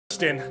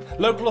just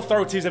in, local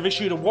authorities have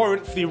issued a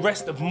warrant for the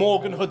arrest of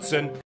Morgz and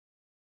Hudson.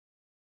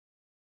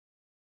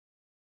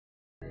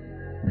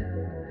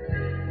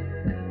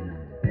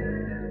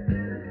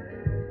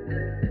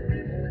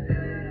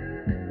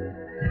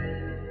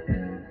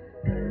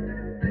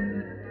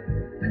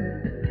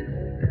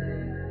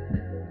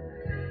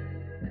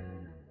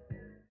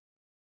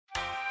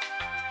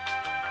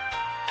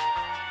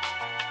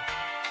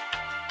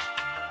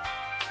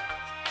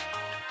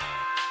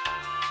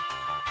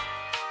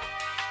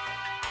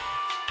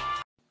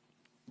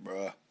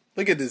 Bruh,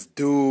 look at this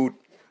dude.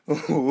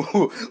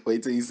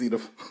 Wait till you see the...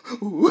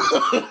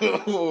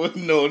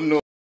 No.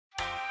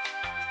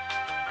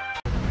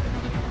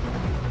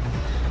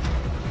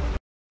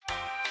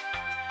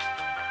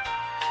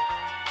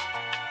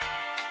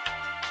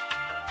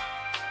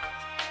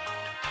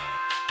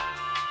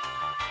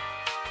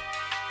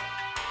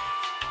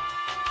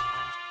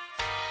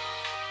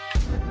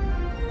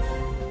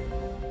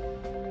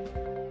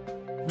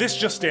 This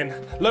just in,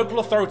 local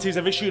authorities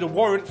have issued a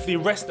warrant for the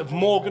arrest of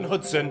Morgz and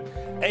Hudson,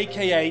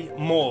 aka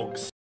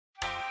Morgz.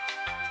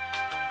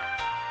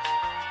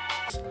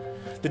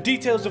 The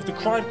details of the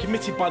crime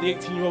committed by the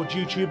 18-year-old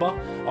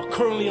YouTuber are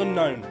currently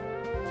unknown.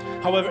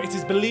 However, it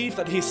is believed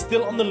that he is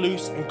still on the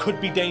loose and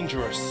could be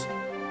dangerous.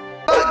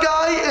 That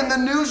guy in the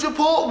news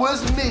report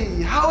was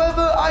me.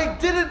 However, I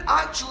didn't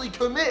actually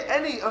commit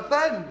any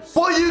offence.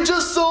 What you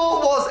just saw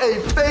was a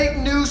fake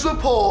news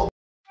report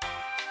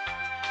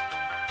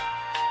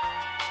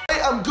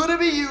I'm gonna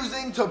be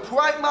using to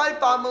prank my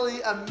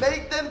family and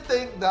make them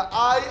think that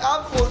I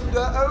am under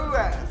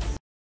arrest.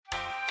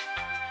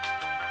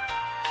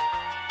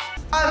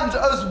 And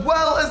as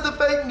well as the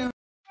fake news.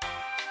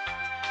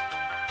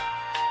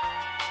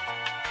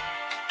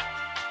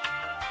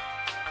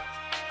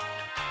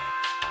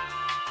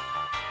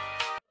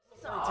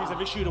 Authorities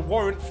have issued a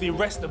warrant for the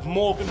arrest of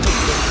Morgz and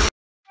Hudson.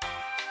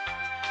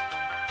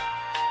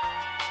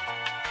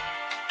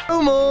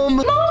 Oh, Mum!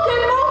 Morgan,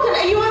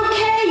 are you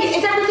okay?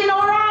 Is everything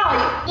alright?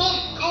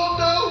 Mum, calm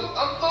down.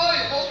 I'm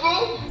fine. What's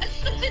wrong?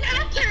 Something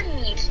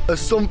happened. Has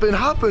something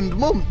happened?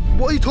 Mum,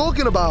 what are you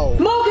talking about?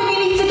 Morgan, you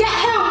need to get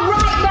help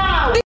right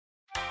now.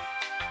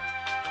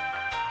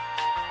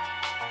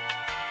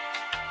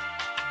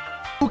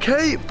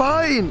 Okay,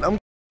 fine. I'm...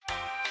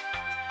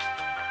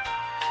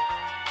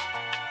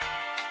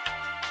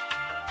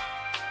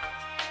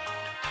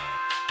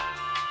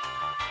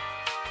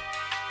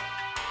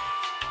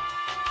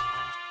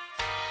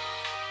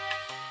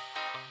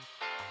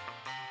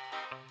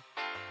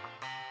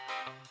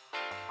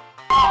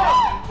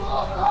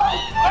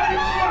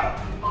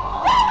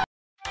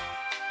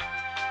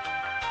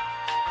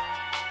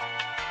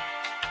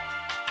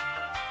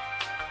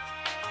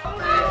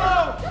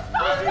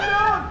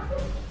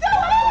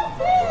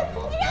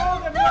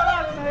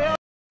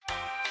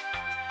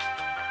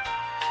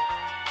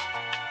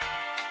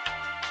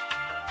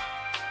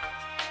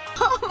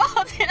 Oh,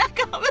 Martin, I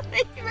can't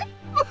believe it.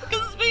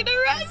 Morgan's been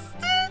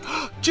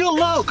arrested. Jill,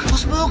 look!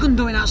 What's Morgan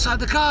doing outside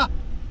the car?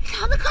 He's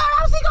out the car.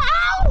 How's he got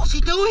out? What's he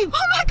doing?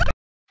 Oh my God,